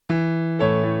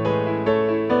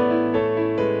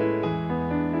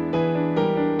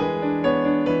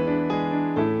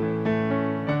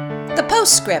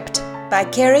Postscript by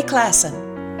Carrie Klassen.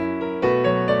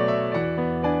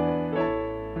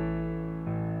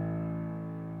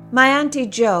 My Auntie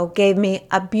Jo gave me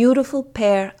a beautiful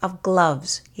pair of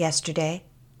gloves yesterday.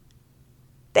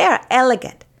 They are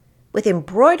elegant, with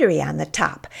embroidery on the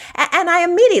top, and I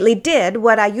immediately did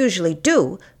what I usually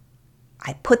do.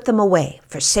 I put them away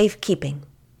for safekeeping.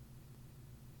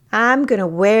 I'm going to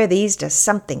wear these to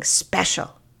something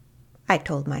special, I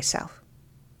told myself.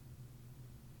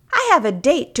 I have a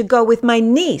date to go with my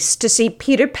niece to see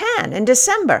Peter Pan in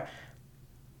December.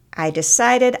 I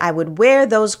decided I would wear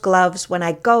those gloves when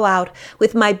I go out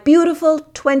with my beautiful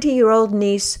 20-year-old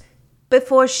niece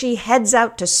before she heads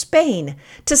out to Spain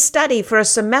to study for a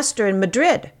semester in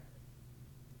Madrid.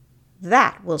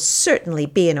 That will certainly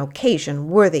be an occasion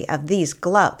worthy of these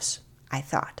gloves, I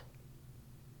thought.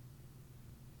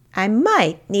 I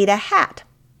might need a hat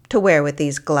to wear with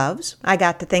these gloves, I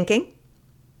got to thinking.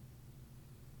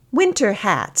 Winter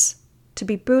hats, to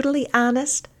be brutally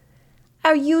honest,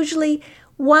 are usually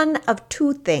one of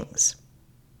two things.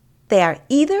 They are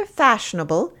either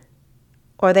fashionable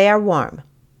or they are warm.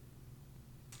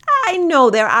 I know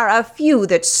there are a few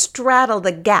that straddle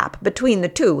the gap between the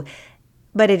two,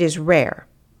 but it is rare.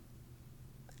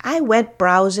 I went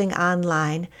browsing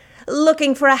online,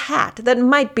 looking for a hat that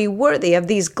might be worthy of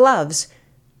these gloves.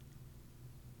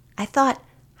 I thought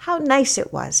how nice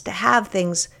it was to have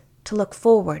things to look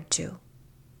forward to.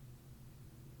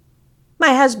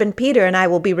 My husband Peter and I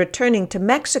will be returning to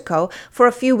Mexico for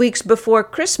a few weeks before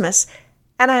Christmas,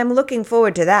 and I am looking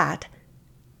forward to that.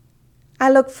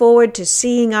 I look forward to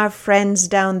seeing our friends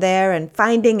down there and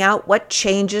finding out what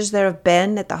changes there have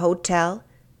been at the hotel.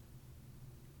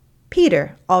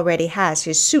 Peter already has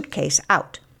his suitcase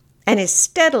out and is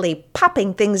steadily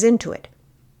popping things into it.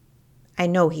 I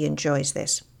know he enjoys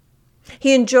this.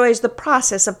 He enjoys the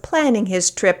process of planning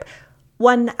his trip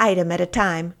one item at a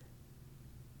time.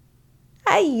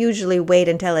 I usually wait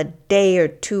until a day or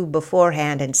two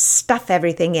beforehand and stuff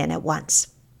everything in at once.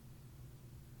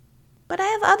 But I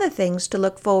have other things to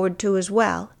look forward to as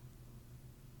well.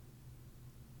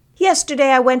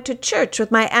 Yesterday I went to church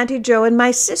with my Auntie Jo and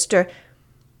my sister.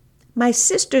 My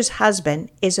sister's husband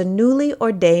is a newly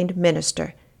ordained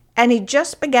minister, and he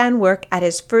just began work at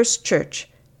his first church.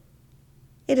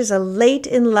 It is a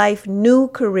late-in-life new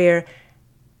career,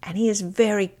 and he is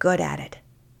very good at it.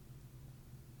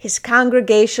 His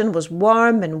congregation was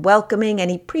warm and welcoming,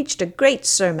 and he preached a great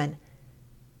sermon.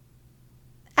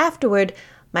 Afterward,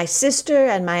 my sister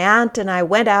and my aunt and I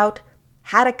went out,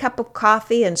 had a cup of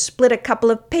coffee, and split a couple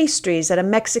of pastries at a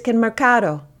Mexican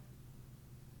mercado.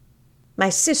 My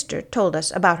sister told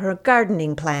us about her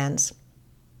gardening plans.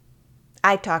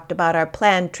 I talked about our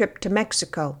planned trip to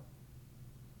Mexico.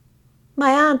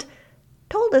 My aunt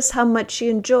told us how much she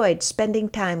enjoyed spending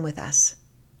time with us.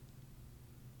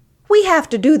 "We have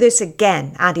to do this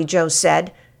again," Auntie Jo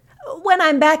said. "When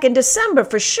I'm back in December,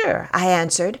 for sure," I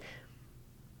answered.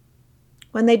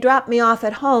 When they dropped me off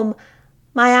at home,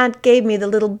 my aunt gave me the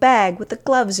little bag with the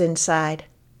gloves inside.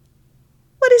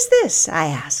 "What is this?" I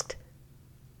asked.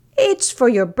 "It's for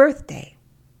your birthday,"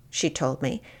 she told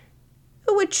me,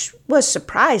 which was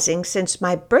surprising since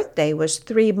my birthday was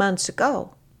 3 months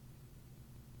ago.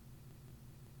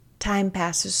 Time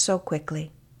passes so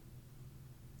quickly.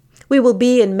 We will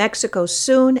be in Mexico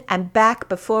soon and back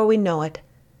before we know it.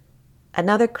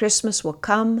 Another Christmas will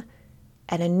come,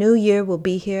 and a new year will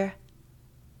be here.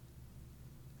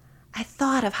 I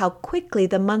thought of how quickly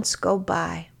the months go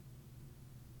by.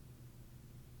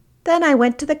 Then I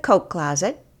went to the coat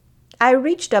closet. I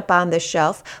reached up on the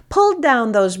shelf, pulled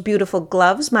down those beautiful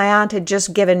gloves my aunt had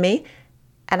just given me,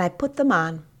 and I put them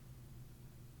on.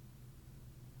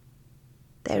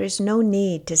 There is no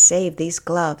need to save these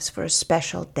gloves for a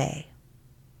special day.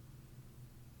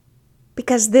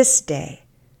 Because this day,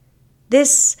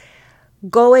 this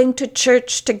going to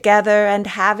church together and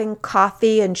having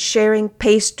coffee and sharing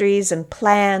pastries and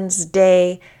plans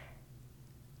day,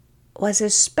 was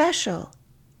as special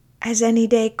as any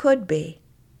day could be.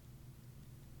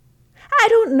 I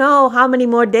don't know how many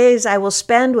more days I will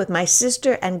spend with my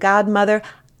sister and godmother.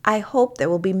 I hope there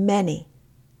will be many.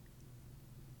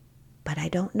 But I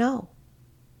don't know.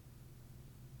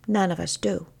 None of us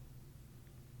do.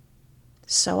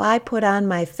 So I put on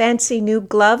my fancy new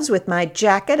gloves with my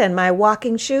jacket and my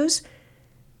walking shoes,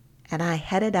 and I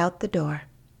headed out the door.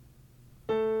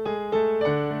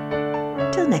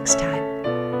 Till next time.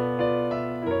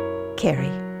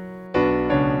 Carrie.